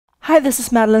Hi, this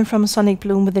is Madeleine from Sonic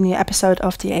Bloom with a new episode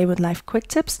of the Ableton Live Quick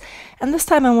Tips. And this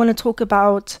time I want to talk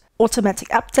about automatic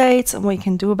updates and what you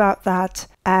can do about that,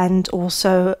 and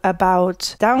also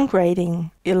about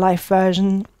downgrading your live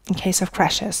version in case of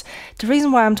crashes. The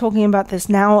reason why I'm talking about this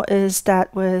now is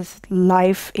that with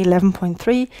Live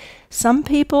 11.3, some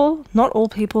people, not all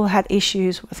people, had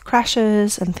issues with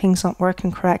crashes and things not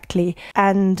working correctly.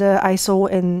 And I saw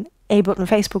in Ableton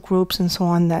Facebook groups and so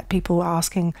on that people were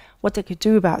asking what they could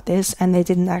do about this, and they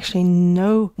didn't actually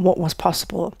know what was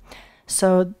possible.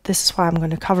 So this is why I'm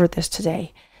going to cover this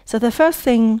today. So the first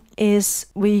thing is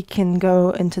we can go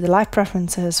into the live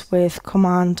preferences with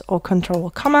Command or Control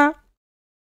comma,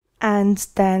 and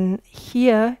then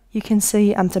here you can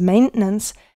see under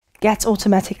maintenance, get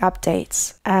automatic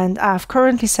updates, and I've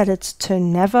currently set it to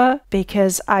never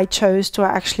because I chose to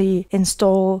actually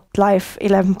install Live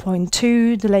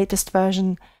 11.2, the latest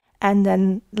version, and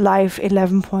then Live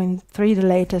 11.3, the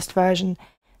latest version,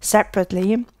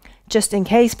 separately, just in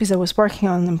case, because I was working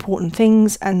on important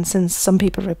things, and since some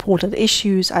people reported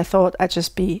issues, I thought I'd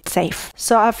just be safe.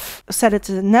 So I've set it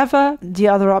to never. The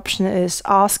other option is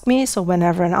ask me, so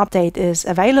whenever an update is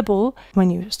available,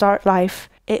 when you start Live,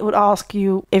 it would ask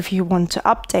you if you want to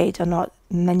update or not,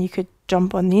 and then you could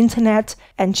jump on the internet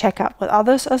and check out what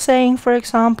others are saying, for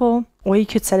example, or you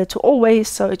could set it to always,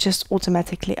 so it just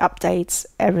automatically updates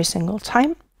every single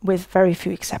time with very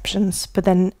few exceptions, but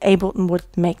then Ableton would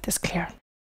make this clear.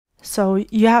 So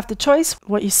you have the choice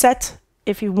what you set,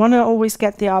 if you want to always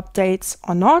get the updates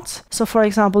or not. So for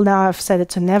example, now I've set it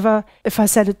to never. If I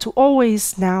set it to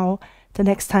always now, the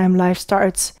next time Live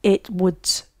starts, it would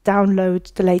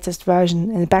download the latest version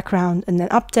in the background and then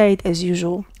update as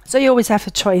usual. So you always have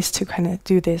the choice to kind of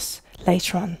do this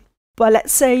later on. But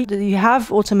let's say that you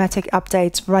have automatic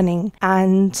updates running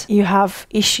and you have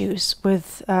issues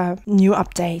with a new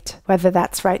update, whether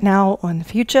that's right now or in the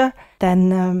future,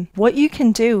 then what you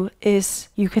can do is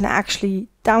you can actually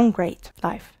downgrade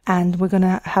Live. And we're going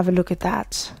to have a look at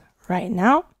that right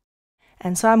now.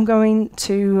 And so I'm going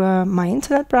to my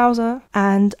internet browser,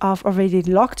 and I've already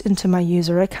logged into my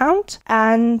user account,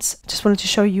 and just wanted to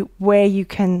show you where you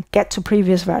can get to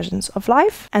previous versions of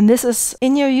Live. And this is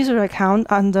in your user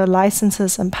account under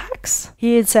licenses and packs.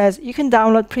 Here it says you can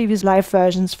download previous Live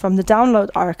versions from the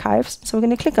download archives. So we're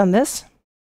going to click on this.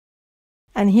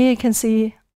 And here you can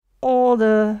see all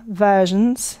the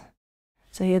versions.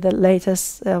 So here the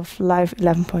latest of Live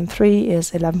 11.3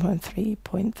 is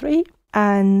 11.3.3.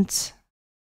 And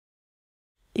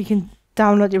you can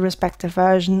download your respective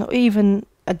version or even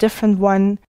a different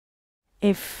one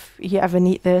if you ever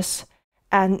need this.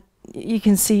 And you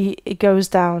can see it goes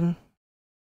down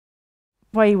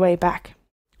way back,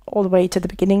 all the way to the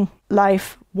beginning.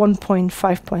 Live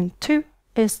 1.5.2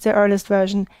 is the earliest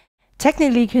version.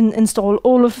 Technically, you can install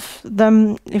all of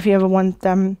them if you ever want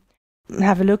them.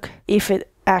 Have a look if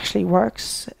it actually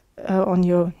works on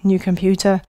your new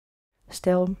computer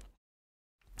still.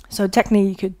 So technically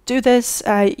you could do this.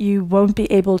 You won't be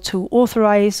able to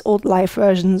authorize old Live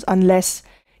versions unless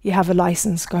you have a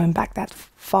license going back that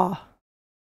far.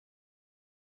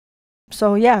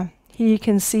 So yeah, here you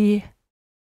can see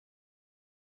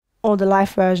all the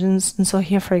Live versions. And so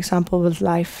here, for example, with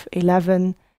Live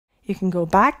 11, you can go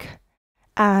back.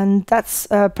 And that's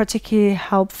particularly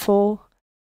helpful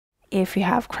if you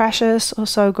have crashes or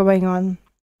so going on.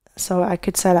 So I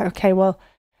could say like, okay, well,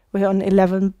 we're on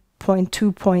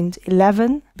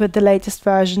 11.2.11 with the latest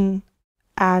version,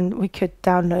 and we could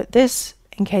download this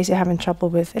in case you're having trouble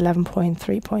with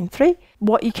 11.3.3.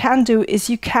 What you can do is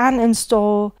you can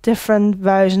install different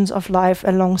versions of Live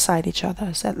alongside each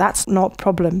other, so that's not a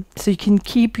problem. So you can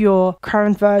keep your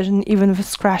current version even if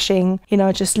it's crashing, you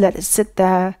know, just let it sit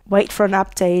there, wait for an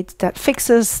update that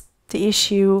fixes the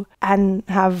issue, and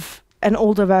have an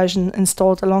older version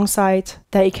installed alongside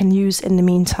that you can use in the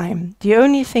meantime. The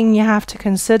only thing you have to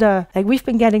consider, like we've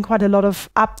been getting quite a lot of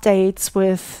updates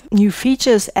with new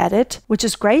features added, which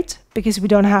is great because we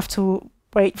don't have to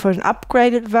wait for an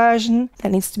upgraded version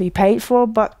that needs to be paid for,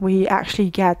 but we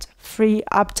actually get free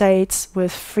updates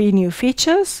with free new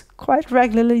features quite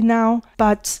regularly now.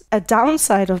 But a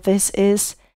downside of this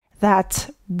is that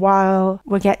while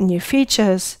we're getting new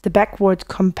features, the backward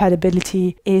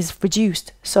compatibility is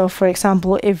reduced. So for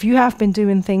example, if you have been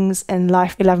doing things in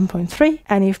Live 11.3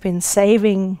 and you've been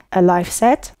saving a Live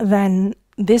set, then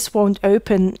this won't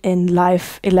open in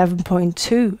Live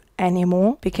 11.2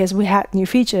 anymore because we had new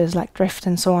features like drift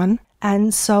and so on.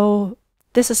 And so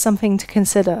this is something to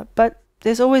consider. But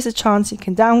there's always a chance you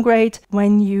can downgrade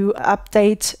when you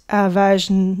update a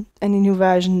version, any new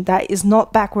version that is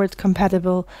not backward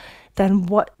compatible. then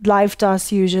what Live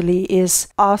does usually is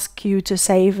ask you to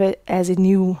save it as a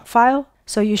new file.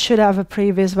 So you should have a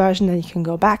previous version that you can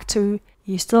go back to.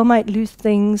 You still might lose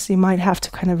things, you might have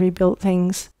to kind of rebuild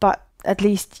things, but at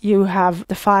least you have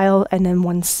the file, and then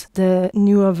once the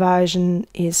newer version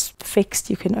is fixed,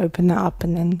 you can open that up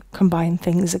and then combine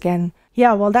things again.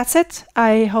 Yeah, well, that's it.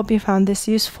 I hope you found this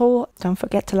useful. Don't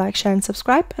forget to like, share, and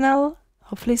subscribe, and I'll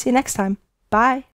hopefully see you next time. Bye!